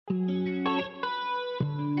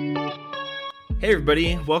Hey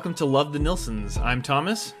everybody, welcome to Love the Nilsens. I'm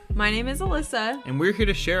Thomas. My name is Alyssa. And we're here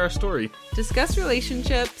to share our story. Discuss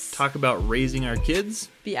relationships. Talk about raising our kids.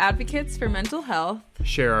 Be advocates for mental health.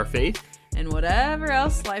 Share our faith. And whatever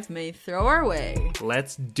else life may throw our way.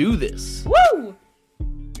 Let's do this. Woo!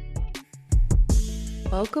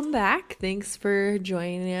 Welcome back. Thanks for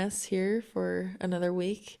joining us here for another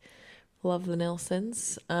week. Love the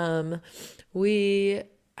Nilsens. We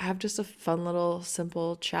have just a fun little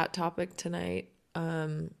simple chat topic tonight.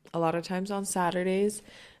 A lot of times on Saturdays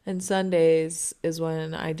and Sundays is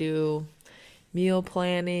when I do meal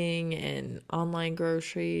planning and online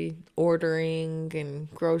grocery ordering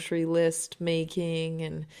and grocery list making.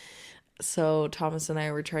 And so Thomas and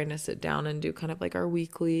I were trying to sit down and do kind of like our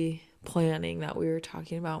weekly planning that we were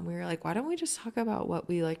talking about. And we were like, why don't we just talk about what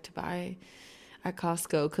we like to buy at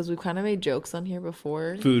Costco? Because we've kind of made jokes on here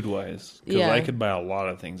before. Food-wise. Because I could buy a lot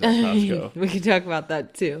of things at Costco. We could talk about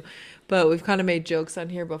that too. But we've kind of made jokes on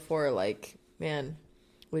here before, like, man,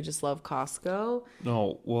 we just love Costco.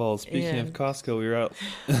 No, well, speaking of Costco, we were out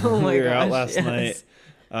out last night.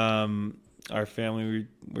 Our family,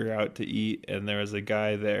 we were out to eat, and there was a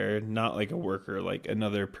guy there, not like a worker, like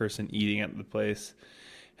another person eating at the place.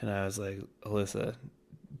 And I was like, Alyssa,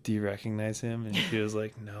 do you recognize him? And she was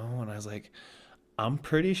like, no. And I was like, I'm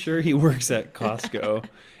pretty sure he works at Costco.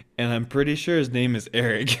 And I'm pretty sure his name is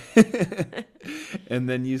Eric. And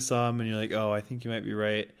then you saw him and you're like, oh, I think you might be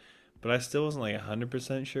right. But I still wasn't like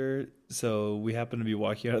 100% sure. So we happened to be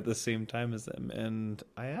walking out at the same time as them. And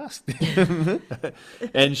I asked him.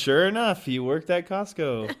 And sure enough, he worked at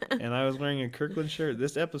Costco. And I was wearing a Kirkland shirt.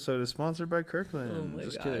 This episode is sponsored by Kirkland. Oh my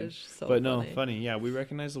gosh. So but no, funny. Yeah, we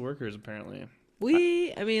recognize the workers apparently.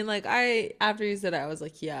 After you said it, I was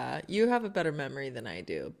like, yeah, you have a better memory than I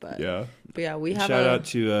do. But yeah, we have Shout out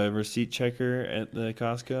to a receipt checker at the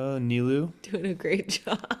Costco, Nilu. Doing a great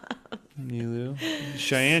job. Nilu.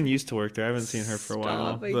 Cheyenne used to work there. I haven't seen her for a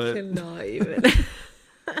while. I cannot even.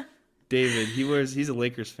 David, he's a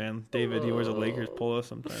Lakers fan. David, he wears a Lakers polo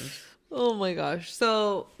sometimes. Oh my gosh.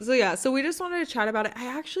 So we just wanted to chat about it.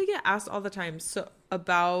 I actually get asked all the time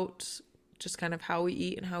about just kind of how we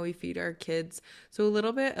eat and how we feed our kids. So a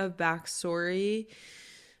little bit of backstory.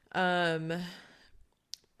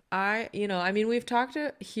 We've talked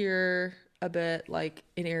here a bit, like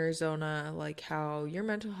in Arizona, like how your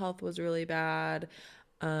mental health was really bad.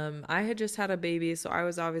 I had just had a baby, so I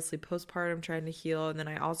was obviously postpartum trying to heal. And then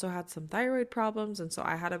I also had some thyroid problems. And so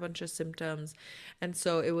I had a bunch of symptoms. And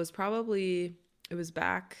so it was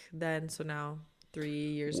back then. So now 3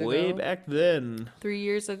 years ago. Way back then. 3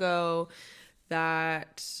 years ago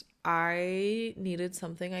that I needed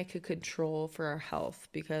something I could control for our health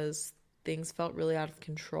because things felt really out of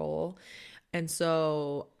control. And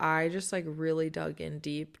so I just like really dug in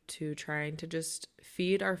deep to trying to just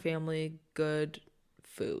feed our family good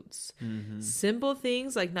foods. Mm-hmm. Simple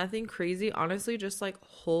things, like nothing crazy. Honestly, just like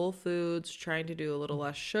whole foods, trying to do a little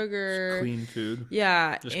less sugar. Just clean food.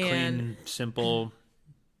 Yeah. Just clean, simple.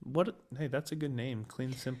 Hey, that's a good name.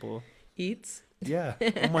 Clean, simple. Eats. Yeah.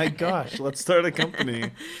 Oh my gosh. Let's start a company.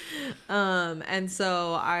 And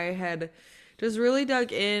so I had just really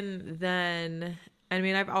dug in then. I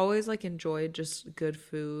mean, I've always like enjoyed just good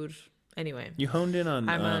food. Anyway. You honed in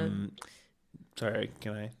on, sorry,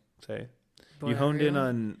 can I say? You honed in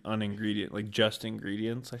on ingredient, like just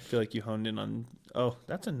ingredients. I feel like you honed in on,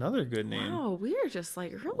 that's another good name. Wow, we're just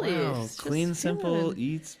like really. Wow, clean, simple,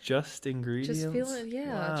 eats just ingredients. Just feeling,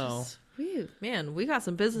 yeah. Wow. We got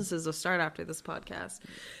some businesses to start after this podcast.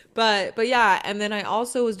 But yeah, and then I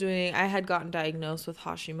also I had gotten diagnosed with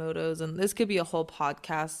Hashimoto's, and this could be a whole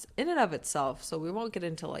podcast in and of itself, so we won't get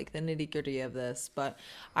into like the nitty-gritty of this, but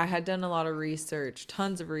I had done a lot of research,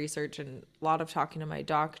 tons of research, and a lot of talking to my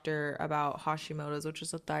doctor about Hashimoto's, which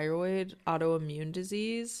is a thyroid autoimmune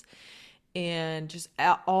disease. And just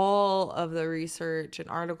all of the research and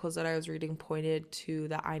articles that I was reading pointed to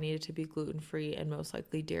that I needed to be gluten-free and most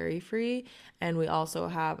likely dairy-free. And we also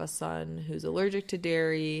have a son who's allergic to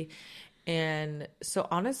dairy. And so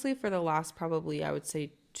honestly, for the last probably, I would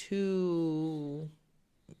say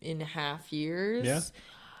 2.5 years. Yeah.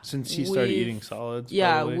 Since he started eating solids.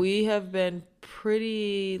 Yeah, probably. We have been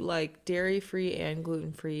pretty like dairy-free and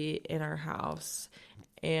gluten-free in our house.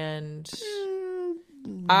 And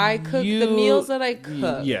I cook the meals that I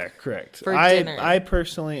cook. Yeah, correct. For dinner. I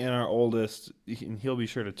personally, and our oldest, and he'll be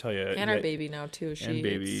sure to tell you. And our baby now too.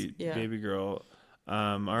 Baby girl.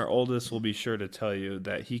 Our oldest will be sure to tell you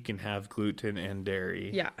that he can have gluten and dairy.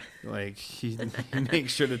 Yeah. Like he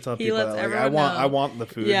makes sure to tell people that, like, I want the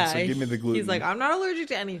food, so give me the gluten. He's like, I'm not allergic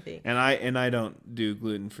to anything. And I don't do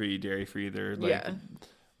gluten free, dairy free either. Like,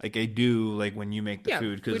 Like I do like when you make the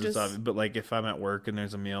food because it's obvious. But like if I'm at work and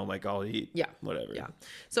there's a meal, like I'll eat whatever. Yeah.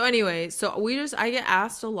 So anyway, I get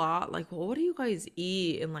asked a lot like, well, what do you guys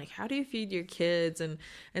eat? And like, how do you feed your kids and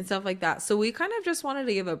stuff like that. So we kind of just wanted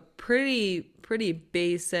to give a pretty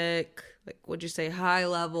basic, like, what'd you say, high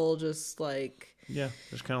level, just like. Yeah,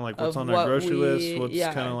 just kind of like what's on our grocery list, what's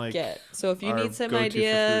kind of like So if you need some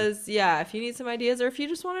ideas, if you need some ideas, or if you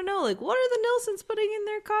just want to know, like, what are the Nilsens putting in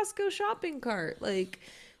their Costco shopping cart? Like,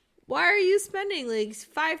 why are you spending like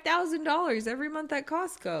 $5,000 every month at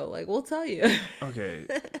Costco? Like, we'll tell you. Okay,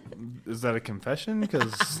 is that a confession?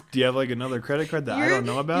 Because do you have like another credit card that I don't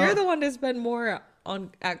know about? You're the one to spend more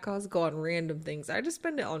at Costco on random things. I just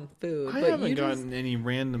spend it on food. I haven't gotten any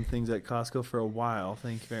random things at Costco for a while.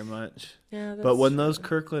 Thank you very much. Yeah, but when those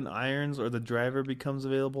Kirkland irons or the driver becomes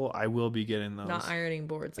available, I will be getting those. Not ironing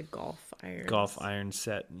boards, like golf irons. Golf iron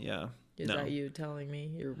set, yeah. Is that you telling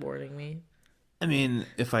me? You're warning me? I mean,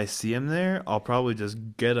 if I see them there, I'll probably just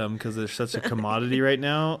get them because they're such a commodity right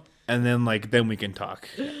now. And then we can talk.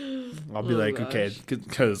 I'll be okay,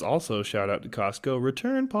 because also shout out to Costco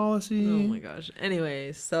return policy. Oh my gosh.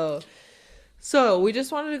 Anyway, so we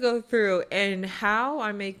just wanted to go through, and how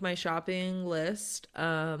I make my shopping list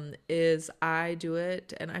is I do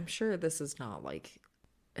it, and I'm sure this is not like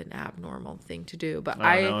an abnormal thing to do, but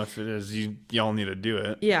I don't know if it is. Y'all need to do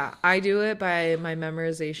it. Yeah, I do it by my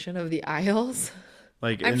memorization of the aisles.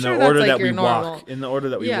 Like in the order that we walk,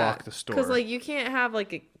 walk the store. Because like you can't have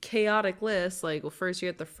like a chaotic list. Like, well, first you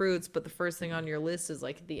get the fruits, but the first thing on your list is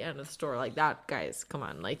like at the end of the store. Like that, guys, come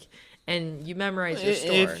on, like, and you memorize your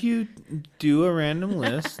store. If you do a random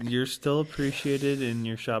list, you're still appreciated in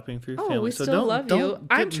your shopping for your family. We so still love you. Don't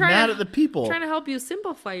get mad at the people. I'm trying to help you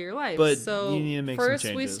simplify your life. But so you need to make first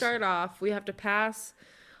some changes. We start off. We have to pass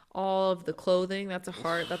all of the clothing. That's a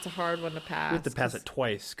hard one to pass. We have to pass it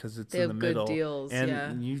twice because it's in the middle. Good deals,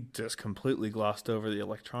 and you just completely glossed over the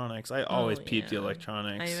electronics. I always peep the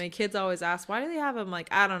electronics. I mean, my kids always ask, why do they have them? Like,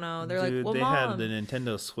 I don't know. They're like, well, they Mom. had the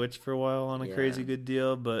Nintendo Switch for a while on a crazy good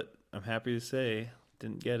deal, but I'm happy to say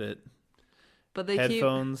didn't get it. But they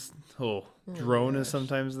headphones. Drone is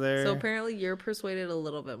sometimes there. So apparently you're persuaded a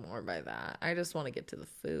little bit more by that. I just want to get to the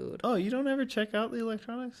food. Oh, you don't ever check out the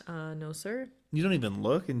electronics? No, sir. You don't even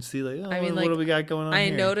look and see what do we got going on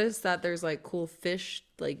here? I noticed that there's like cool fish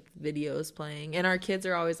like videos playing, and our kids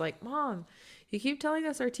are always like, Mom, you keep telling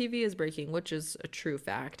us our TV is breaking, which is a true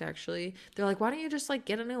fact, actually. They're like, why don't you just like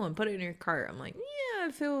get a new one, put it in your cart? I'm like, yeah,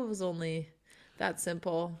 if it was only that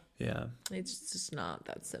simple. Yeah. It's just not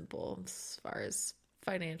that simple as far as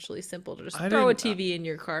financially simple to just throw a TV in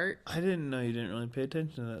your cart. I didn't know you didn't really pay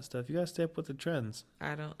attention to that stuff. You gotta stay up with the trends.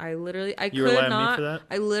 I literally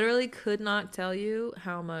could not tell you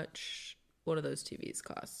how much one of those TVs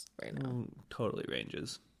costs right now. Totally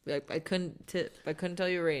ranges. Like I couldn't tell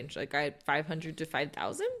you a range. Like I had 500 to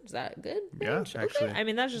 5,000. Is that good? Range? Yeah, actually. Okay. I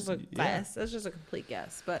mean, that's just a guess. That's just a complete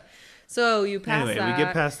guess. But so you pass that. Anyway, we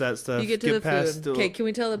get past that stuff. You get to the food. Okay, can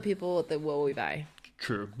we tell the people what we buy?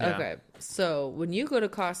 True. Yeah. Okay. So when you go to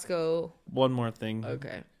Costco, one more thing.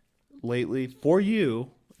 Okay. Lately, for you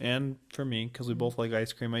and for me, because we both like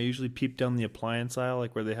ice cream, I usually peep down the appliance aisle,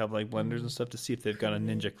 like where they have like blenders and stuff, to see if they've got a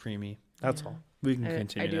Ninja Creamy. That's all. We can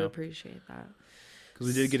continue. I do appreciate that. Because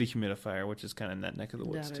we did get a humidifier, which is kind of in that neck of the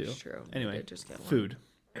woods too. That is true. Anyway, food.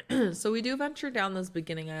 So we do venture down those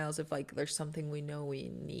beginning aisles if like there's something we know we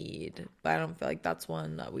need, but I don't feel like that's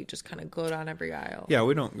one that we just kind of go down every aisle. Yeah,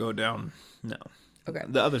 we don't go down. No. Okay.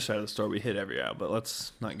 The other side of the store, we hit every aisle, but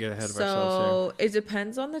let's not get ahead of ourselves So it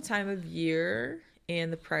depends on the time of year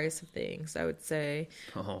and the price of things, I would say.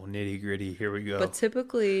 Oh, nitty gritty. Here we go. But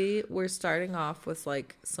typically we're starting off with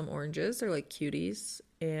like some oranges or like cuties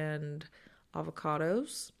and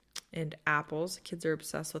avocados and apples. Kids are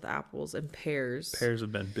obsessed with apples and pears. Pears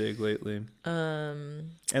have been big lately.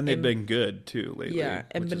 And they've been good too lately. Yeah,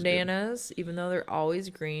 and bananas, even though they're always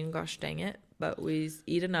green, gosh dang it. But we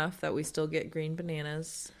eat enough that we still get green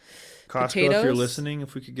bananas. Costco, potatoes, if you're listening,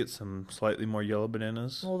 if we could get some slightly more yellow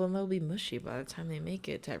bananas. Well, then they'll be mushy by the time they make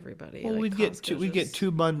it to everybody. Well, we'd get two. We get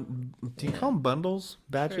two do you call them bundles?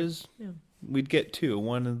 Batches? Sure. Yeah. We'd get two.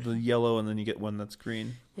 One of the yellow, and then you get one that's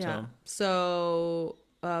green. Yeah. So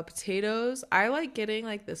potatoes. I like getting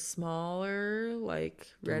like the smaller, like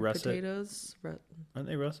red potatoes. Aren't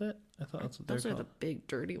they russet? I thought that's what they're called. Those are the big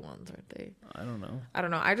dirty ones, aren't they? I don't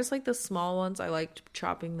know. I just like the small ones. I liked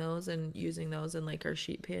chopping those and using those in like our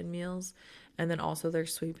sheet pan meals. And then also their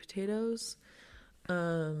sweet potatoes.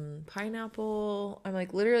 Pineapple. I'm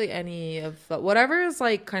like literally any of whatever is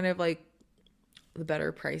like kind of like the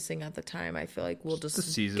better pricing at the time. I feel like we'll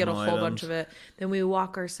just get a whole bunch of it. Then we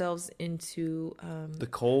walk ourselves into the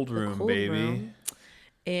cold room, baby.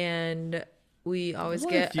 And we always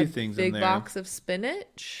get a big box of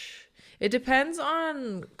spinach. It depends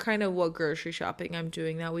on kind of what grocery shopping I'm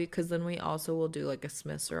doing that week, because then we also will do like a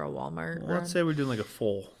Smith's or a Walmart. Well, let's say we're doing like a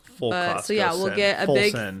full Costco. So yeah, we'll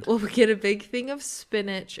get a big thing of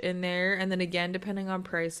spinach in there, and then again, depending on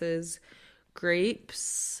prices,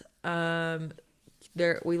 grapes.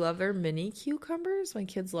 We love their mini cucumbers. My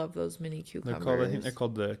kids love those mini cucumbers. I think they're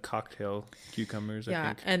called the cocktail cucumbers. I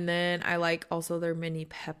think. And then I like also their mini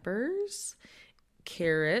peppers,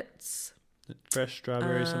 carrots. Fresh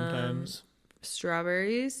strawberries sometimes.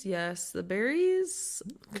 Strawberries, yes. The berries,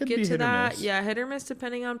 could get to that. Yeah, hit or miss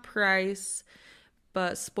depending on price.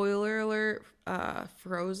 But spoiler alert,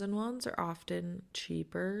 frozen ones are often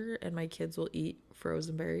cheaper, and my kids will eat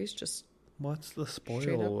frozen berries. Just what's the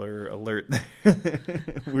spoiler alert?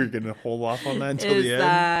 We're gonna hold off on that until the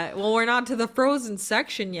end. Well, we're not to the frozen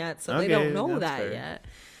section yet, so they don't know that fair. Yet.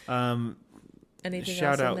 Anything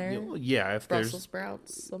else in there? Yeah, if Brussels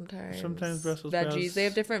sprouts sometimes Brussels veggies. Sprouts. They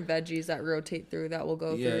have different veggies that rotate through that will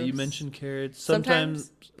go through. Yeah, you mentioned carrots.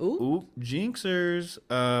 Sometimes jinxers.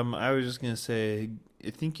 I was just gonna say, I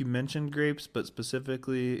think you mentioned grapes, but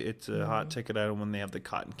specifically, it's a hot ticket item when they have the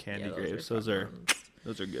cotton candy grapes. Those are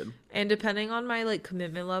good. And depending on my like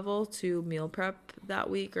commitment level to meal prep that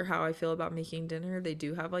week or how I feel about making dinner, they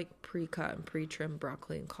do have like pre-cut and pre-trimmed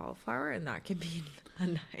broccoli and cauliflower, and that can be a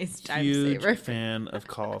nice time saver. Huge fan of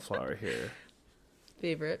cauliflower here.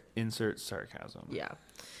 Favorite. Insert sarcasm. Yeah.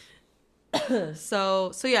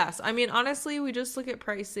 So yes, I mean honestly, we just look at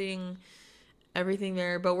pricing, everything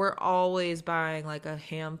there, but we're always buying like a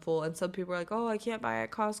handful, and some people are like, oh, I can't buy at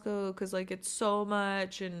Costco because like it's so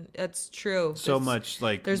much, and it's true. Much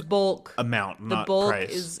like there's bulk amount, not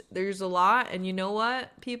price. There's a lot, and you know what,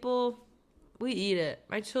 people, we eat it.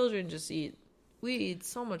 My children just eat. We eat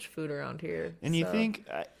so much food around here. And you think,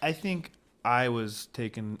 I think I was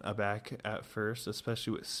taken aback at first,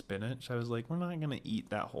 especially with spinach. I was like, we're not going to eat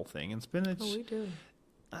that whole thing. And spinach, we do.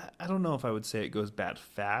 I don't know if I would say it goes bad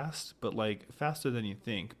fast, but like faster than you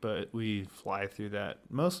think. But we fly through that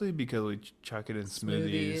mostly because we chuck it in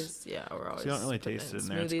smoothies. Yeah, we're always. So you don't really taste it in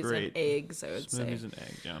there. It's great. Smoothies and eggs, I would say. Smoothies and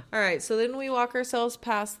eggs, yeah. All right, so then we walk ourselves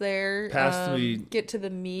past there. We get to the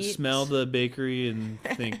meat. Smell the bakery and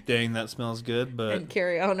think, dang, that smells good. But and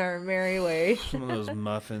carry on our merry way. Some of those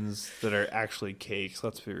muffins that are actually cakes.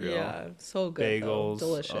 Let's be real. Yeah, so good. Bagels, though.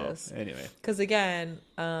 Delicious. Anyway, because again,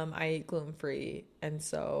 I eat gluten-free. And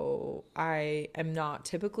so I am not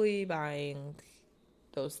typically buying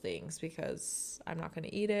those things because I'm not going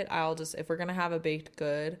to eat it. If we're going to have a baked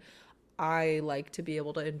good, I like to be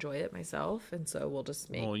able to enjoy it myself. And so we'll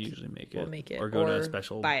usually make it. Or go to a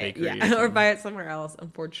special bakery. Or buy it somewhere else.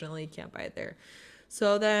 Unfortunately, can't buy it there.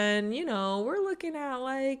 So then, we're looking at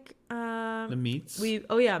like... the meats?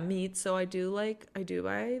 Meats. So I do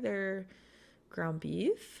buy their ground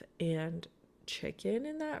beef and chicken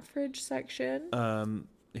in that fridge section.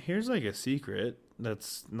 Here's like a secret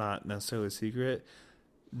that's not necessarily a secret.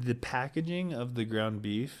 The packaging of the ground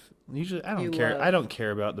beef, usually I don't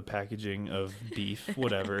care about the packaging of beef,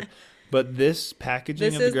 whatever. But this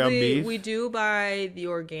packaging of the ground beef, we do buy the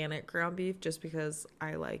organic ground beef just because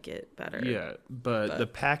I like it better. Yeah, but the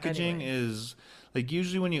packaging is like,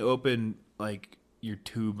 usually when you open like your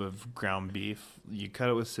tube of ground beef, you cut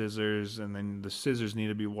it with scissors, and then the scissors need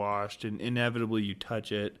to be washed, and inevitably you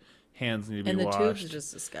touch it, hands need to be washed. And the tubes are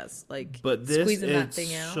just disgusting. But this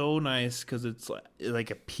is so nice because it's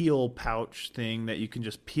like a peel pouch thing that you can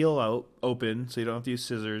just peel out open, so you don't have to use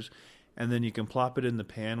scissors, and then you can plop it in the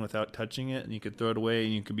pan without touching it, and you can throw it away,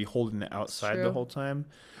 and you could be holding it outside the whole time.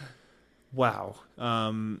 Wow.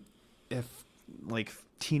 If like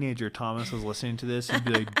teenager Thomas was listening to this, he'd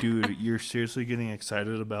be like, dude, you're seriously getting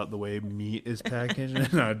excited about the way meat is packaged?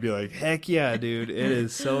 And I'd be like, heck yeah, dude, it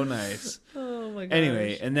is so nice. Oh my gosh.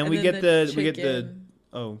 Anyway, and then we get the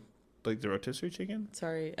like the rotisserie chicken.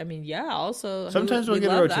 Sorry, I mean, yeah, also sometimes we'll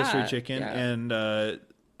get a rotisserie chicken.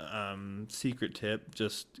 And secret tip,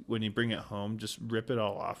 just when you bring it home, just rip it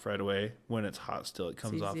all off right away. When it's hot still, it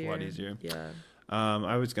comes off a lot easier. Yeah.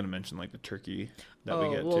 I was going to mention like the turkey that we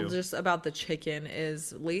get too. Just about the chicken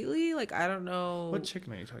is lately, like, I don't know. What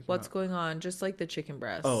chicken are you talking about? What's going on? Just like the chicken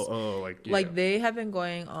breasts. Like they have been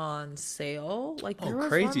going on sale. Like there was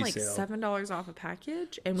crazy one like sale. $7 off a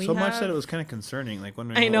package, and much that it was kind of concerning. Like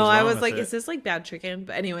I know, I was like, is this like bad chicken?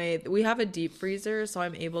 But anyway, we have a deep freezer, so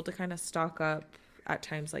I'm able to kind of stock up at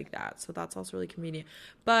times like that. So that's also really convenient.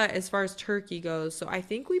 But as far as turkey goes, so I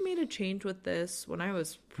think we made a change with this when I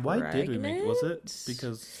was pregnant. Why did we make? Was it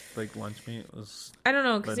because like lunch meat was? I don't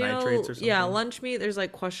know, because nitrates or something? Yeah, lunch meat. There's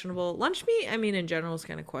like questionable lunch meat. I mean, in general, is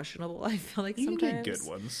kind of questionable. I feel like sometimes you can get good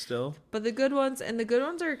ones still, but the good ones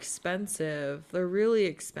are expensive. They're really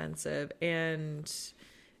expensive, and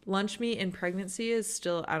lunch meat in pregnancy is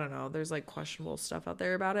still, I don't know, there's like questionable stuff out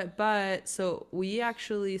there about it. But so we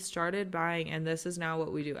actually started buying, and this is now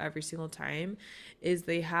what we do every single time, is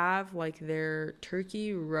they have like their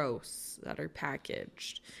turkey roasts that are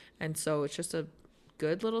packaged. And so it's just a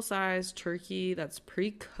good little size turkey that's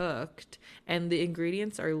pre-cooked, and the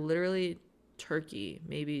ingredients are literally turkey,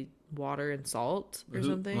 maybe water and salt or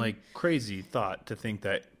something. Like crazy thought to think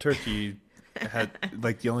that turkey had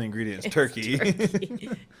like the only ingredient is turkey.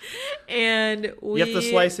 And you have to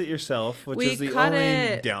slice it yourself, which is the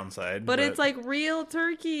only downside. But it's like real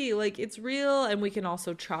turkey, like it's real, and we can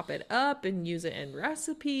also chop it up and use it in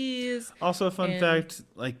recipes. Also, a fun fact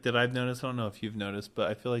like that I've noticed, I don't know if you've noticed, but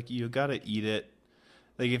I feel like you got to eat it.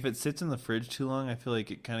 Like if it sits in the fridge too long, I feel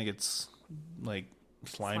like it kind of gets like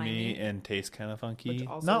slimy and tastes kind of funky.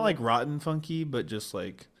 Not like rotten funky, but just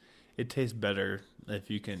like it tastes better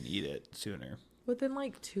if you can eat it sooner. Within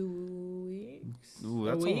like 2 weeks. Ooh,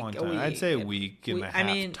 that's a long time. I'd say a week and a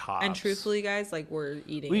half tops. And truthfully, guys, like we're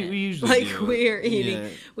eating we it. usually do. We are eating. Yeah.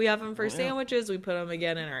 We have them for sandwiches. We put them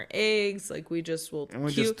again in our eggs. Like we just will. And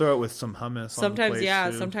we just throw it with some hummus. Sometimes, on the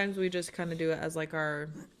plate too. Sometimes we just kind of do it as like our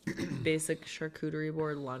basic charcuterie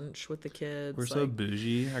board lunch with the kids. We're so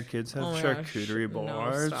bougie. Our kids have charcuterie boards.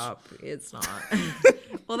 No, stop. It's not.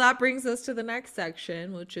 Well, that brings us to the next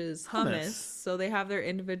section, which is hummus. So they have their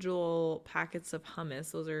individual packets of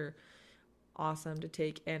hummus. Those are awesome to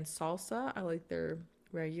take. And salsa, I like their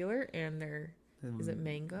regular and their, is it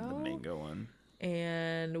mango? The mango one.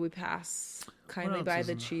 And we pass kindly by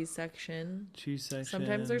the cheese section.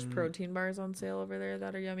 Sometimes there's protein bars on sale over there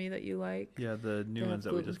that are yummy that you like. Yeah, the new ones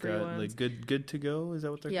that we just got, ones. Like good to go. Is that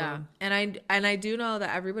what they're called? Yeah, and I do know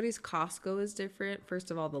that everybody's Costco is different. First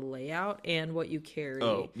of all, the layout and what you carry.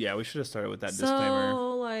 Oh yeah, we should have started with that disclaimer.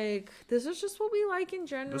 So like, this is just what we like in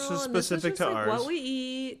general. This is specific to ours. What we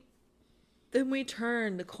eat. Then we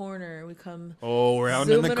turn the corner. We come around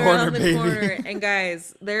in the corner, baby. And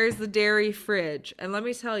guys, there's the dairy fridge. And let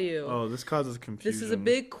me tell you. Oh, this causes confusion. This is a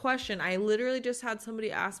big question. I literally just had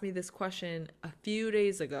somebody ask me this question a few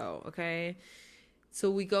days ago, okay?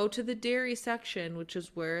 So we go to the dairy section, which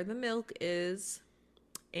is where the milk is,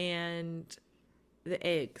 and the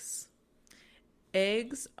eggs.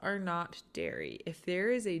 Eggs are not dairy. If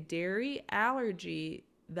there is a dairy allergy,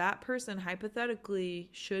 that person hypothetically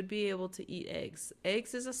should be able to eat eggs.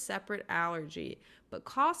 Eggs is a separate allergy, but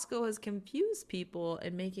Costco has confused people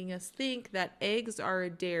in making us think that eggs are a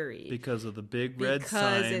dairy. Because of the big red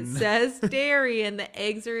sign. Because it says dairy and the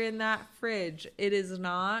eggs are in that fridge. It is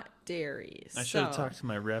not dairy. I should have talked to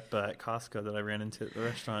my rep at Costco that I ran into at the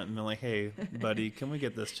restaurant and been like, hey, buddy, can we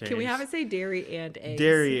get this changed? Can we have it say dairy and eggs?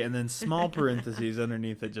 Dairy, and then small parentheses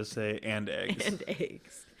underneath it just say and eggs. And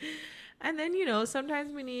eggs. And then,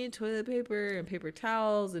 sometimes we need toilet paper and paper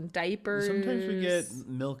towels and diapers. Sometimes we get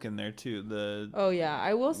milk in there, too.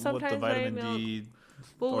 I will sometimes buy milk. The vitamin D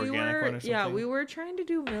organic one or something. We were trying to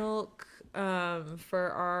do milk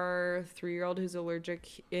for our 3-year-old who's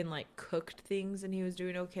allergic in, like, cooked things, and he was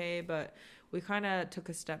doing okay. But we kind of took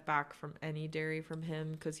a step back from any dairy from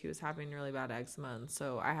him because he was having really bad eczema, and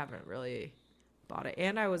so I haven't really bought it.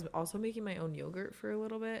 And I was also making my own yogurt for a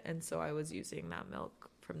little bit, and so I was using that milk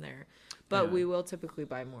from there. But we will typically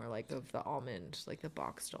buy more like of the almond, like the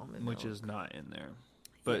boxed almond which milk. Is not in there.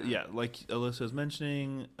 But yeah, like Alyssa was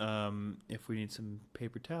mentioning, if we need some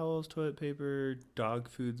paper towels, toilet paper, dog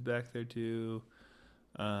food's back there too.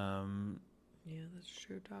 Yeah, that's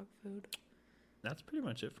true. Dog food. That's pretty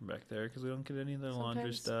much it from back there because we don't get any of the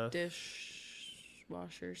laundry stuff.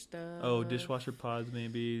 Dishwasher stuff. Oh, dishwasher pods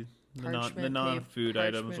maybe. The non-food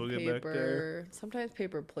items will get back there. Sometimes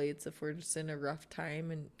paper plates if we're just in a rough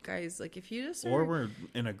time. And guys, like if you just or we're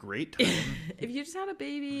in a great time. If you just had a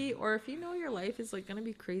baby, or if you know your life is like gonna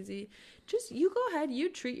be crazy, just you go ahead, you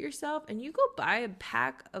treat yourself, and you go buy a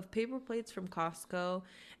pack of paper plates from Costco,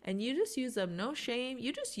 and you just use them. No shame.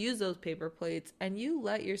 You just use those paper plates, and you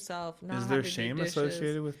let yourself not. Is there shame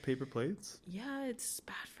associated with paper plates? Yeah, it's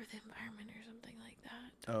bad for the environment or something like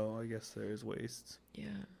that. Oh, I guess there is waste. Yeah.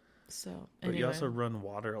 So, but you also run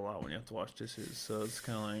water a lot when you have to wash dishes, so it's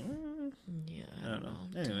kind of like, yeah, I don't know.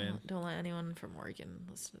 Anyway, don't let anyone from Oregon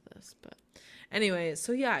listen to this. But anyway,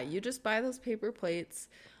 so yeah, you just buy those paper plates.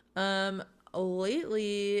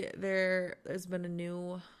 Lately there's been a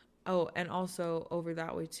new Oh, and also over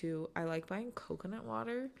that way too, I like buying coconut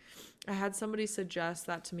water. I had somebody suggest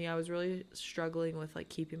that to me. I was really struggling with like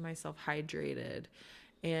keeping myself hydrated.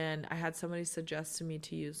 And I had somebody suggest to me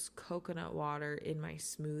to use coconut water in my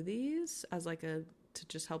smoothies as like to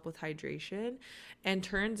just help with hydration. And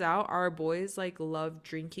turns out our boys like love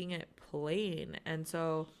drinking it plain. And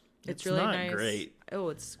so it's really not nice. Great. Oh,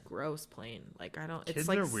 it's gross plain. Like I don't, Kids it's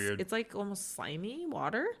like, are weird. It's like almost slimy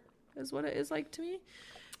water is what it is like to me.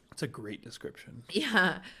 It's a great description.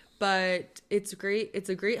 Yeah, but it's great. It's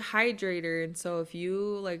a great hydrator. And so if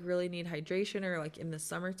you like really need hydration or like in the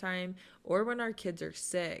summertime or when our kids are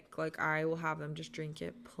sick, like I will have them just drink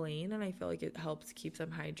it plain. And I feel like it helps keep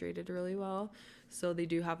them hydrated really well. So they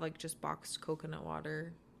do have like just boxed coconut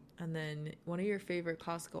water. And then one of your favorite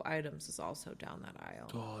Costco items is also down that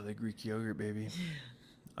aisle. Oh, the Greek yogurt, baby.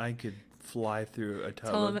 I could fly through a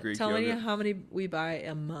tub of Greek yogurt. Tell me how many we buy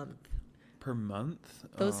a month. Per month?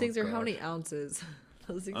 Those things are how many ounces?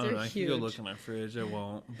 Those things are huge. I can go look in my fridge. I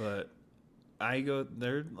won't, but I go.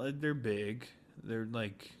 They're big. They're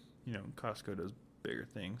like, you know, Costco does bigger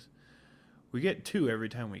things. We get 2 every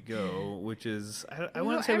time we go, which is I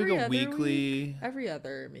want to say we go weekly. Every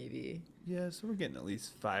other maybe. Yeah, so we're getting at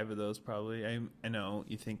least 5 of those probably. I know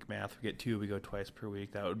you think math. We get 2. We go twice per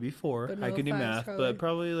week. That would be 4. I can do math, but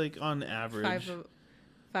probably like on average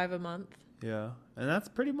 5 a month. Yeah, and that's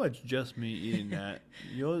pretty much just me eating that.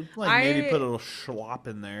 You'll like maybe put a little schlop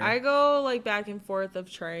in there. I go like back and forth of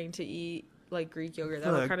trying to eat like Greek yogurt.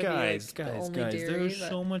 That would kind of be like the only dairy. There's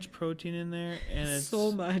so much protein in there, and it's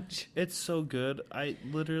so much. It's so good. I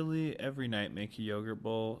literally every night make a yogurt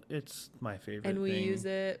bowl. It's my favorite. And we use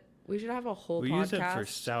it. We should have a whole podcast. We use it for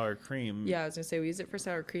sour cream. Yeah, I was going to say we use it for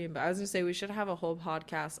sour cream, but I was going to say we should have a whole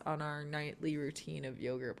podcast on our nightly routine of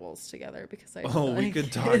yogurt bowls together because I we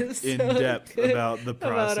could talk in depth about the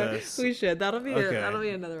process. We should. That'll be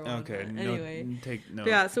another one. Okay. Anyway. Take note.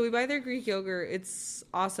 Yeah, so we buy their Greek yogurt. It's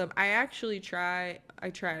awesome. I tried.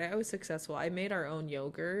 I was successful. I made our own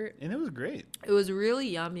yogurt. And it was great. It was really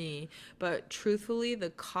yummy, but truthfully,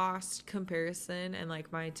 the cost comparison and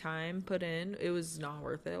like my time put in, it was not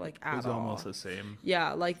worth it. Like at all. It was almost the same.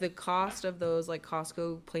 Yeah, like the cost of those like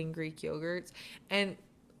Costco plain Greek yogurts. And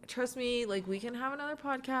trust me, like we can have another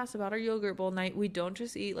podcast about our yogurt bowl night. We don't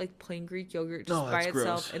just eat like plain Greek yogurt just by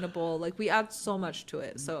itself in a bowl. Like we add so much to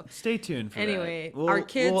it. So stay tuned for anyway, that. our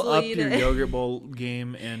kids will up eat your it. yogurt bowl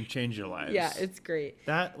game and change your lives. Yeah, it's great.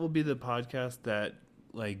 That will be the podcast that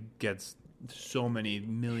like gets so many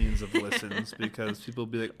millions of listens because people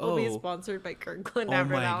will be like, we'll be sponsored by Kirkland. Oh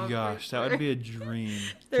my gosh, that would be a dream.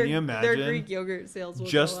 Can you imagine? Their Greek yogurt sales will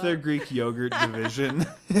just their Greek yogurt division.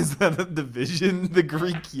 Is that a division? The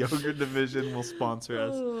Greek yogurt division will sponsor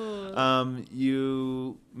us.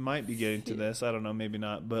 You might be getting to this. I don't know, maybe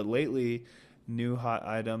not. But lately, new hot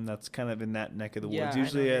item that's kind of in that neck of the woods.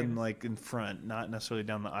 Usually in front, not necessarily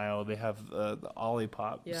down the aisle. They have the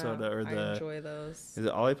Olipop soda or I enjoy those. Is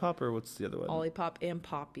it Olipop or what's the other one? Olipop and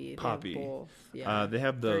Poppy. Poppy. They have both. Yeah. They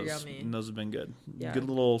have those. And those have been good. Yeah. Good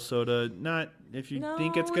little soda. Not if you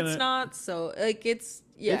think it's gonna. It's not so like it's.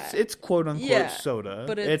 Yeah. It's quote unquote soda.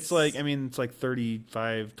 But it's like, I mean, it's like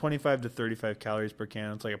 25 to 35 calories per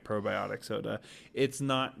can. It's like a probiotic soda. It's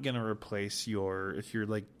not going to replace if you're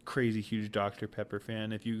like crazy huge Dr. Pepper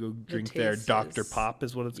fan, if you go drink their Dr. Pop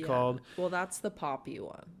is what it's called. Well, that's the Poppy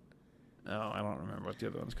one. Oh, I don't remember what the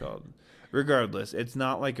other one's called. Regardless, it's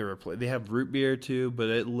not like a replace. They have root beer too, but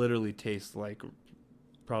it literally tastes like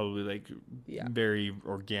probably like very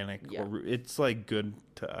organic. Yeah. It's like good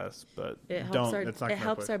to us, but it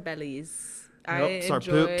helps our bellies. I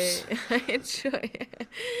enjoy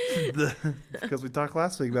it. Because we talked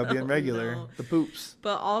last week about being regular. The poops.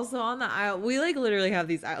 But also on the aisle, we like literally have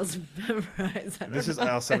these aisles memorized. This is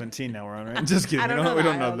aisle 17 now we're on, right? Just kidding. We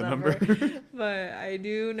don't know the number. But I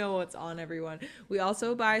do know what's on everyone. We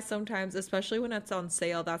also buy sometimes, especially when it's on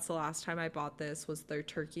sale. That's the last time I bought this was their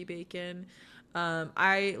turkey bacon.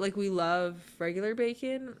 We love regular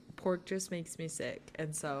bacon. Pork just makes me sick.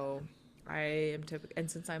 And so and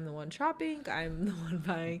since I'm the one shopping, I'm the one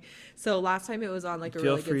buying. So last time it was on like a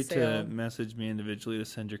really good sale. Feel free to message me individually to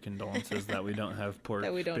send your condolences that we don't have pork.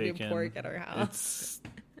 That we don't bacon. do pork at our house.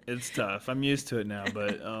 It's tough. I'm used to it now,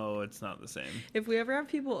 but it's not the same. If we ever have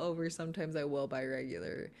people over, sometimes I will buy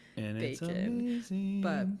regular bacon. It's amazing.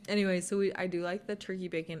 But anyway, so I do like the turkey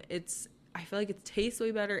bacon. I feel like it tastes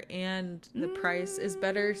way better and the price is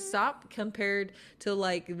better. Stop compared to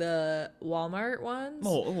like the Walmart ones,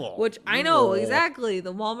 which I know exactly.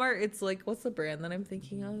 The Walmart, it's like, what's the brand that I'm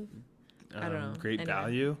thinking of? I don't know. Great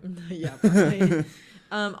Value. Yeah, probably.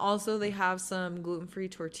 Also, they have some gluten-free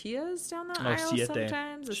tortillas down the aisle Siete.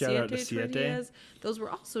 sometimes. The Shout out to Siete tortillas. Those were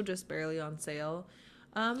also just barely on sale.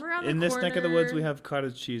 Around in the this corner, neck of the woods, we have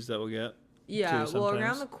cottage cheese that we'll get. Yeah, well,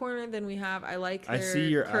 around the corner, then we have. I see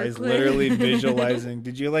your Kirkland. eyes literally visualizing.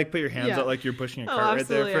 Did you like put your hands out like you're pushing a cart right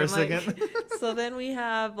there for a second? So then we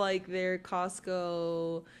have like their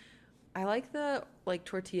Costco. I like the like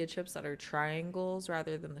tortilla chips that are triangles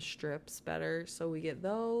rather than the strips better. So we get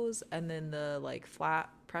those, and then the like flat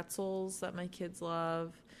pretzels that my kids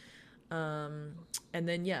love. And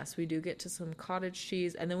then yes, we do get to some cottage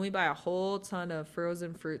cheese, and then we buy a whole ton of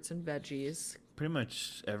frozen fruits and veggies. Pretty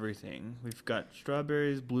much everything. We've got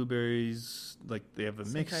strawberries, blueberries. Like they have a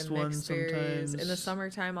mixed one sometimes. In the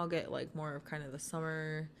summertime, I'll get like more of kind of the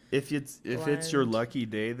summer. If it's your lucky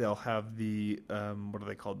day, they'll have the what are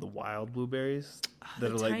they called? The wild blueberries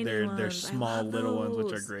that are like they're small little ones,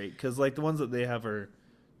 which are great because like the ones that they have are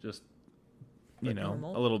just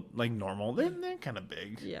normal? A little like normal. They're kind of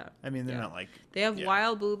big. Yeah. I mean they're not like they have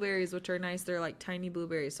wild blueberries, which are nice. They're like tiny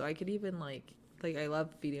blueberries, so I could even like I love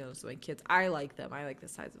feeding those to my kids. I like them. I like the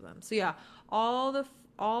size of them. So yeah, all the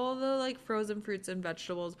like frozen fruits and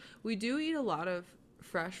vegetables. We do eat a lot of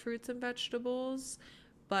fresh fruits and vegetables,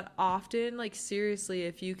 but often, like seriously,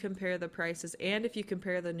 if you compare the prices and if you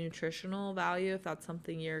compare the nutritional value, if that's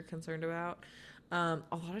something you're concerned about, a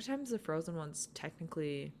lot of times the frozen ones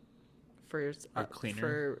technically are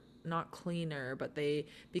cleaner. Not cleaner, but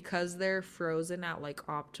because they're frozen at like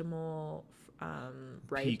optimal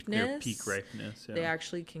ripeness, peak ripeness, they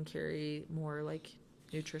actually can carry more like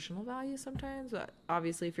nutritional value sometimes. But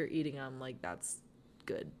obviously if you're eating them, like that's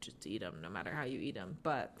good, just eat them no matter how you eat them.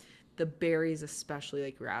 But the berries, especially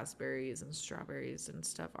like raspberries and strawberries and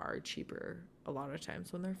stuff, are cheaper a lot of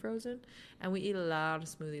times when they're frozen. And we eat a lot of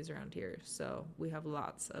smoothies around here, so we have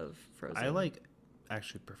lots of frozen. I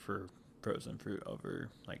actually prefer frozen fruit over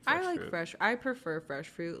like fresh fruit. I prefer fresh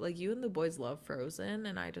fruit. Like you and the boys love frozen,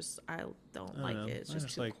 and I don't like it. It's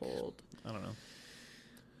just too cold. I don't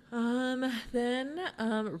know. Then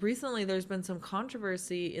recently there's been some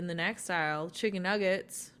controversy in the next aisle, chicken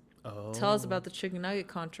nuggets. Oh. Tell us about the chicken nugget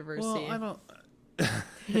controversy. Well, I don't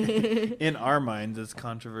in our minds it's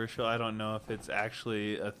controversial. I don't know if it's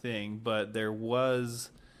actually a thing, but there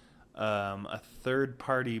was a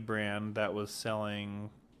third-party brand that was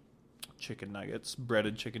selling chicken nuggets,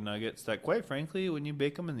 breaded chicken nuggets that quite frankly when you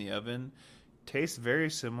bake them in the oven taste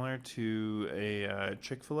very similar to a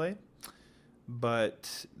Chick-fil-A,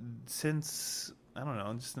 but since I don't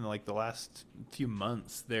know, just in like the last few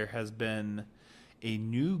months there has been a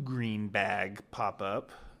new green bag pop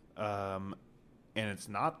up, and it's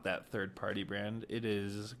not that third party brand, it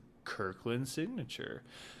is Kirkland Signature.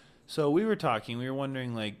 So we were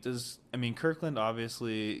wondering, like, Kirkland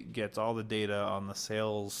obviously gets all the data on the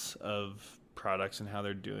sales of products and how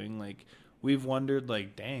they're doing. Like, we've wondered,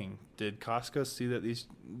 like, dang, did Costco see that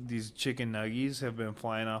these chicken nuggies have been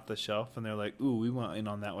flying off the shelf? And they're like, ooh, we want in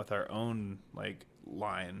on that with our own, like,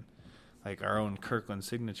 line, like our own Kirkland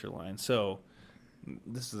Signature line. So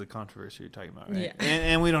this is a controversy you're talking about, right? Yeah.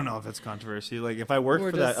 And we don't know if it's controversy. Like, if I worked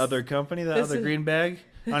for that other company, green bag,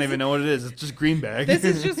 I don't even know what it is. It's just green bag. This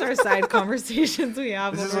is just our side conversations we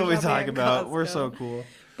have. This is what we talk about. Costco. We're so cool.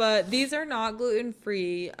 But these are not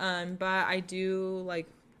gluten-free. But I do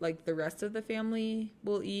like the rest of the family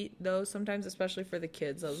will eat those sometimes, especially for the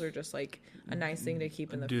kids. Those are just like a nice thing to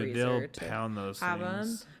keep in the freezer. They'll pound those have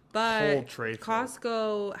things. Them. But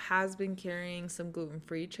Costco has been carrying some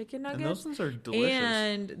gluten-free chicken nuggets. And those ones are delicious.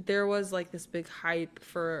 And there was like this big hype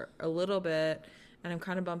for a little bit. And I'm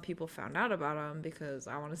kind of bummed people found out about them because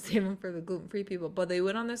I want to save them for the gluten-free people. But they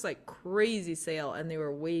went on this like crazy sale and they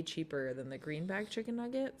were way cheaper than the green bag chicken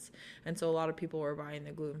nuggets. And so a lot of people were buying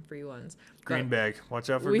the gluten-free ones. Green bag.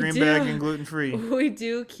 Watch out for green bag and gluten-free. We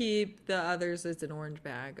do keep the others as an orange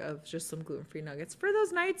bag of just some gluten-free nuggets for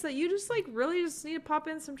those nights that you just like really just need to pop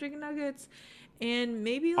in some chicken nuggets. And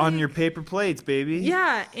maybe like, on your paper plates, baby.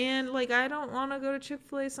 Yeah, and like I don't want to go to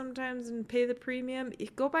Chick-fil-A sometimes and pay the premium.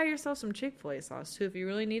 Go buy yourself some Chick-fil-A sauce too if you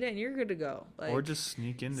really need it, and you're good to go. Like, or just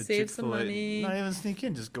sneak into Chick-fil-A. Some money. Not even sneak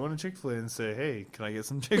in. Just go into Chick-fil-A and say, "Hey, can I get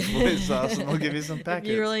some Chick-fil-A sauce?" And they'll give you some packets.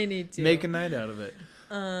 If you really need to make a night out of it.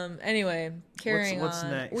 Anyway, carrying what's on.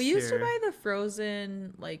 Next we used to buy the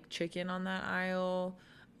frozen like chicken on that aisle.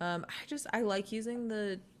 I like using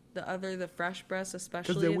the fresh breast,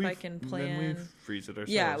 especially if I can plan. Then we freeze it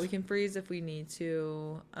ourselves. Yeah, we can freeze if we need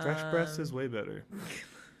to. Fresh breast is way better.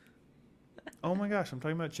 Oh my gosh, I'm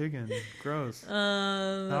talking about chicken. Gross.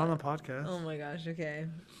 Not on the podcast. Oh my gosh. Okay.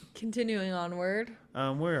 Continuing onward.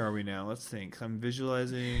 Where are we now? Let's think. I'm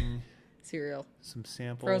visualizing cereal. Some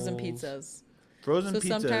samples. Frozen pizzas. Frozen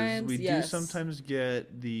pizzas, we do sometimes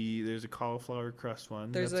get there's a cauliflower crust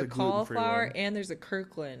one. There's a cauliflower one. And there's a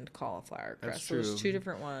Kirkland cauliflower crust. That's true. So there's two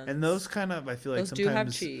different ones. And those kind of, I feel like those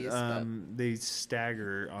sometimes do have cheese, they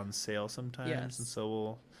stagger on sale sometimes. Yes. And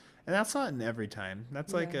so and that's not in every time.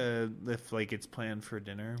 That's like if like it's planned for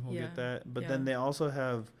dinner, we'll get that. But then they also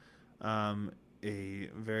have a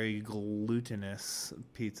very glutinous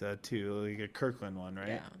pizza too, like a Kirkland one, right?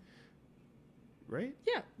 Yeah. Right?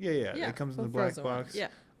 Yeah. Yeah. It comes in the black box. Yeah.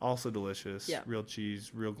 Also delicious. Yeah. Real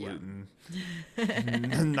cheese, real gluten.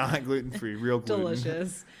 Yeah. Not gluten-free, real gluten.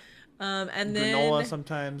 Delicious. And then granola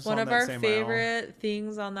sometimes. One of our favorite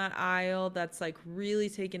things on that aisle that's like really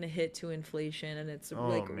taken a hit to inflation, and it's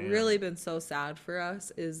really been so sad for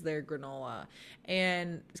us, is their granola.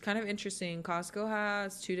 And it's kind of interesting. Costco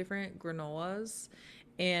has two different granolas.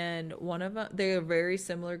 And one of them, they're very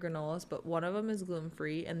similar granolas, but one of them is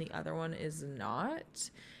gluten-free and the other one is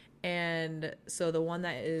not. And so the one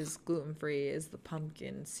that is gluten-free is the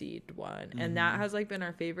pumpkin seed one. Mm-hmm. And that has like been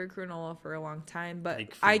our favorite granola for a long time. But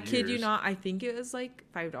like I kid you not, I think it was like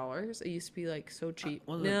 $5. It used to be like so cheap.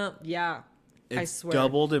 I swear.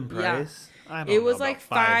 Doubled in price? Yeah. I don't know, like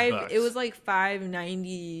 $5. It was like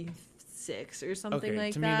 $5.96 or something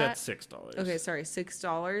like that. To me that's $6. Okay, sorry,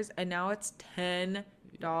 $6. And now it's $10.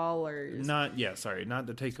 Not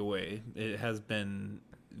to take away. It has been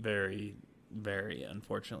very, very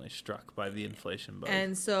unfortunately struck by the inflation bug.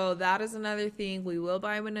 And so that is another thing. We will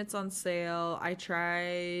buy when it's on sale. I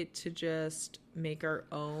try to just make our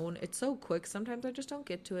own. It's so quick. Sometimes I just don't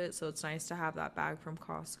get to it. So it's nice to have that bag from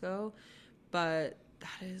Costco. But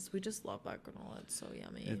we just love that granola. It's so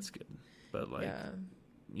yummy. It's good. But like,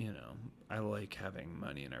 you know, I like having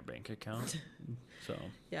money in our bank account. So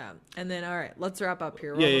yeah, and then all right, let's wrap up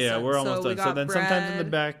here. We're almost done. So then bread. Sometimes in the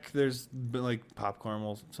back there's like popcorn.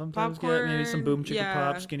 We'll sometimes get maybe some Boom Chicka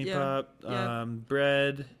Pop, Skinny Pop,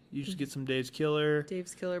 bread. You just get some Dave's Killer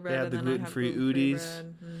bread. They have the gluten-free Oodies.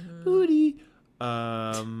 Mm-hmm. Oodie.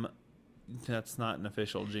 That's not an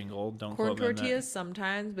official jingle. Don't corn quote me on tortillas that.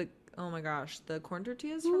 Sometimes, but oh my gosh, the corn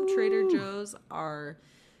tortillas from Trader Joe's are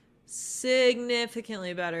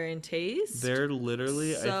significantly better in taste. They're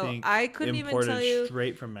literally, so I think, I couldn't even tell you,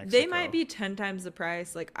 straight from Mexico. They might be 10 times the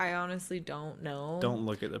price. Like, I honestly don't know. Don't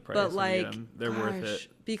look at the price. But like, they're worth it.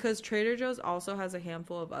 Because Trader Joe's also has a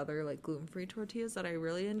handful of other like gluten-free tortillas that I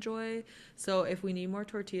really enjoy. So if we need more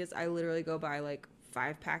tortillas, I literally go buy like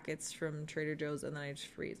 5 packets from Trader Joe's and then I just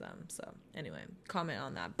freeze them. So anyway, comment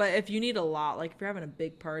on that. But if you need a lot, like if you're having a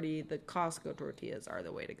big party, the Costco tortillas are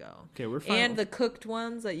the way to go. Okay, we're fine. And the cooked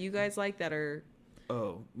ones that you guys like that are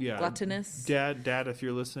gluttonous. Dad, if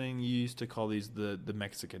you're listening, you used to call these the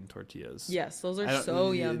Mexican tortillas. Yes, those are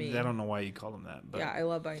so yummy. I don't know why you call them that. But yeah, I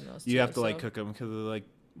love buying those too. You have to like cook them because they're like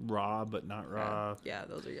raw but not raw. Yeah,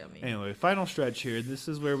 those are yummy. Anyway, final stretch here. This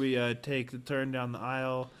is where we take the turn down the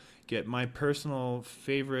aisle. Get my personal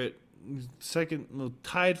favorite,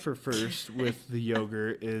 tied for first with the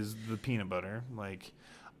yogurt is the peanut butter. Like,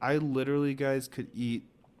 I literally, guys, could eat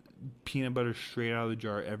peanut butter straight out of the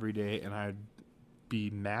jar every day, and I'd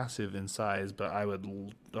be massive in size, but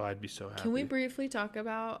I'd be so happy. Can we briefly talk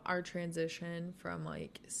about our transition from,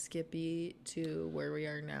 like, Skippy to where we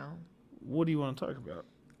are now? What do you want to talk about?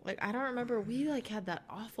 Like, I don't remember. We, like, had that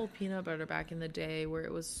awful peanut butter back in the day where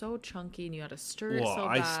it was so chunky and you had to stir it so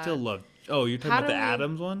bad. I still love... Oh, you're talking about the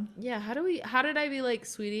Adams one? Yeah, how did I be like,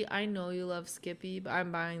 sweetie, I know you love Skippy, but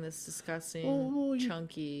I'm buying this disgusting,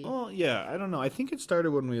 chunky... Oh, yeah, I don't know. I think it started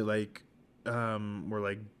when we, like, were,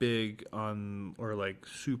 like, big on... Or, like,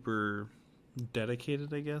 super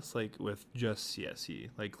dedicated, I guess, like, with just CSE.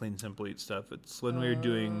 Like, Clean Simple Eat stuff. It's when we were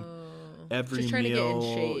doing... Every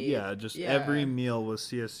meal, every meal was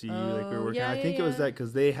CSE. Like we were working. I think it was that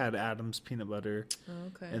because they had Adams peanut butter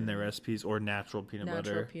in their recipes, or natural peanut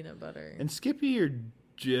butter. And Skippy or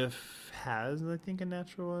Jif has, I think, a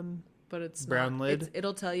natural one. But it's brown not, lid.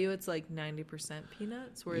 It'll tell you it's like 90%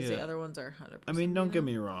 peanuts, whereas the other ones are 100%. I mean, don't get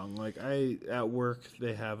me wrong. Like at work,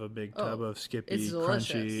 they have a big tub of Skippy,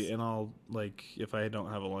 crunchy, and I'll like if I don't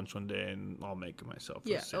have a lunch one day, and I'll make it myself.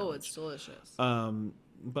 Yeah. Oh, it's delicious.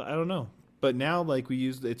 But I don't know. But now, like,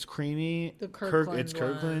 it's creamy. The Kirkland it's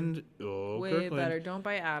Kirkland. Oh, way Kirkland. Better. Don't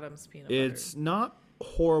buy Adams peanut butter. It's not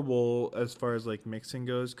horrible as far as, like, mixing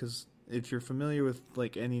goes, because if you're familiar with,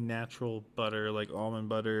 like, any natural butter, like almond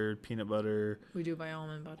butter, peanut butter. We do buy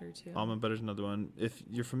almond butter, too. Almond butter's another one. If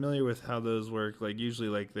you're familiar with how those work, like, usually,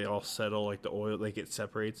 like, they all settle, like, the oil, like, it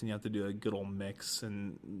separates, and you have to do a good old mix.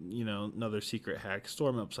 And, you know, another secret hack,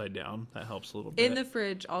 store them upside down. That helps a little bit. In the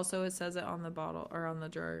fridge, also, it says it on the bottle, or on the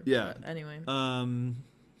jar. Yeah. But anyway. I don't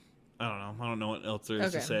know. I don't know what else there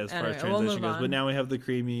is to say as far as transition goes. But now we have the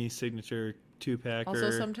creamy signature 2-pack.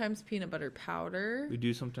 Also, sometimes peanut butter powder. We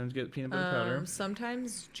do sometimes get peanut butter powder.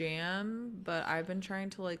 Sometimes jam, but I've been trying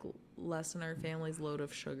to like lessen our family's load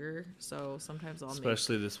of sugar. So sometimes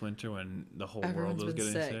especially this winter when the whole world was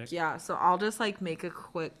getting sick. Yeah, so I'll just like make a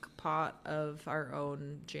quick pot of our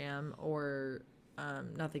own jam or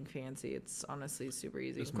nothing fancy. It's honestly super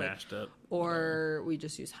easy. Just mashed up. Or we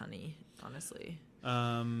just use honey, honestly.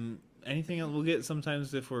 Anything else we'll get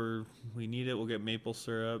sometimes if we need it, we'll get maple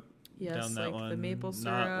syrup. Yes, down that like one. The maple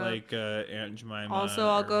syrup. Not like Aunt Jemima. Also,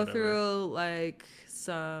 I'll go through like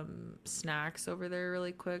some snacks over there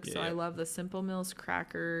really quick. So I love the Simple Mills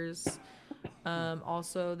crackers.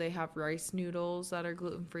 Also, they have rice noodles that are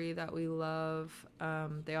gluten-free that we love.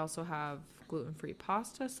 They also have gluten-free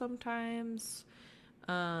pasta sometimes.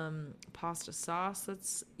 Pasta sauce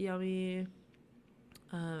that's yummy.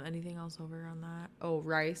 Anything else over on that? Oh,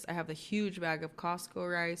 rice. I have a huge bag of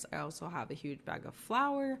Costco rice. I also have a huge bag of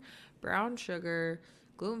flour, brown sugar,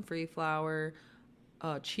 gluten-free flour,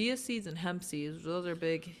 chia seeds and hemp seeds. Those are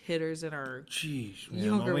big hitters in our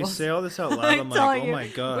yogurt. When we say all this out loud, I'm like, oh my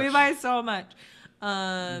gosh. We buy so much.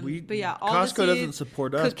 But yeah, all Costco doesn't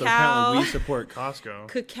support us, but apparently we support Costco.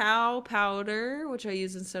 Cacao powder, which I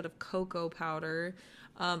use instead of cocoa powder.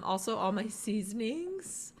 Also, all my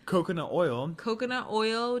seasonings. Coconut oil,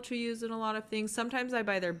 which we use in a lot of things. Sometimes I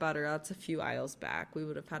buy their butter. That's a few aisles back. We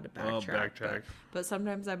would have had to backtrack. But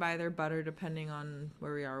sometimes I buy their butter depending on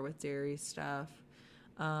where we are with dairy stuff.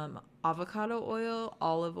 Avocado oil,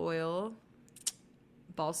 olive oil,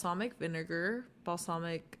 balsamic vinegar.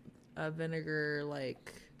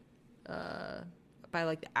 Like by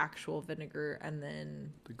like the actual vinegar, and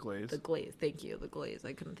then the glaze. Thank you, the glaze.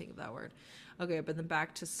 I couldn't think of that word. Okay, but then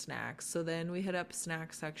back to snacks. So then we hit up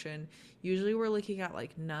snack section. Usually we're looking at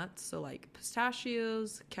like nuts, so like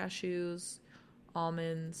pistachios, cashews,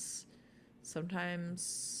 almonds.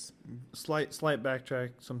 Sometimes slight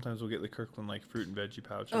backtrack. Sometimes we'll get the Kirkland like fruit and veggie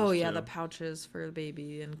pouches. Oh yeah, the pouches for the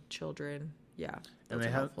baby and children. Yeah, and they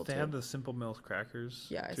have the Simple Mills crackers.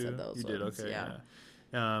 Yeah, I said those. You did okay. Yeah.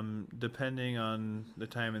 Depending on the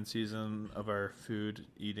time and season of our food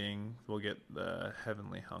eating, we'll get the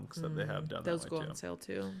Heavenly Hunks that they have down those that way go on sale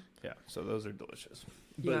too. Yeah, so those are delicious.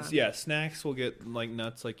 But yeah, snacks we'll get like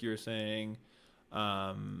nuts, like you were saying,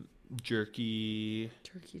 turkey jerky.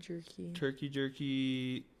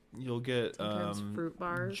 You'll get fruit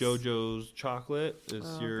bars. JoJo's chocolate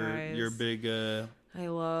is your big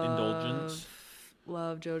indulgence.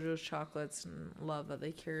 Love JoJo's chocolates and love that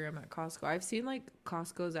they carry them at Costco. I've seen like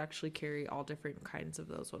Costco's actually carry all different kinds of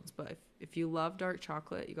those ones, but if you love dark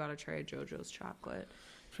chocolate, you gotta try JoJo's chocolate.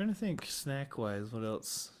 I'm trying to think snack wise, what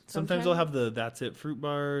else? Sometimes they'll have the That's It fruit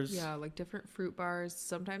bars. Yeah, like different fruit bars.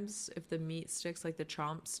 Sometimes if the meat sticks, like the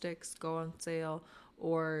chomp sticks, go on sale,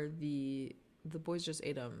 or the boys just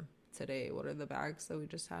ate them today. What are the bags that we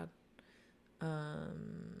just had?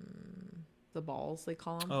 The balls, they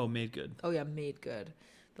call them. Oh, Made Good. Oh, yeah, Made Good.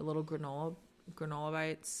 The little granola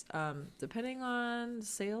bites. Depending on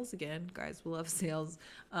sales, again, guys, we love sales.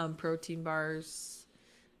 Protein bars.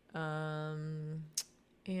 And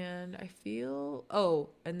I feel... Oh,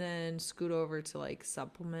 and then scoot over to, like,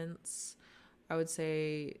 supplements. I would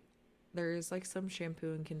say there's, like, some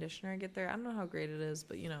shampoo and conditioner I get there. I don't know how great it is,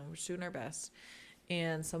 but, we're doing our best.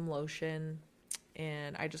 And some lotion.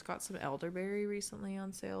 And I just got some elderberry recently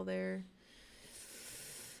on sale there.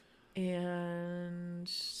 And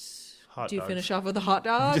do you finish off with a hot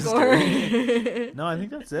dog or No, I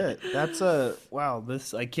think that's it. That's wow,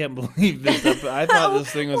 I can't believe this I thought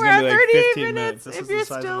this thing was gonna be like 15 minutes. This is the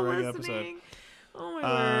size of a regular episode. Oh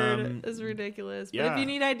my word, this is ridiculous. But if you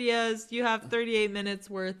need ideas, you have 38 minutes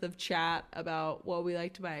worth of chat about what we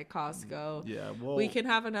like to buy at Costco. Yeah, we can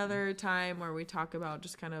have another time where we talk about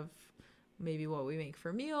just kind of maybe what we make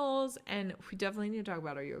for meals, and we definitely need to talk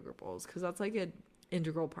about our yogurt bowls because that's like an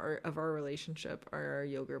integral part of our relationship, our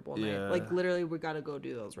yogurt bowl night. Like literally we got to go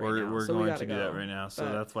do those right now. We're going to do that right now, so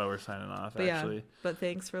that's why we're signing off actually. Yeah, but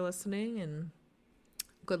thanks for listening and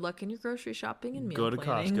good luck in your grocery shopping and meal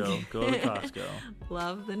planning. Go to Costco.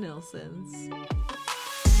 Love the Nilsens.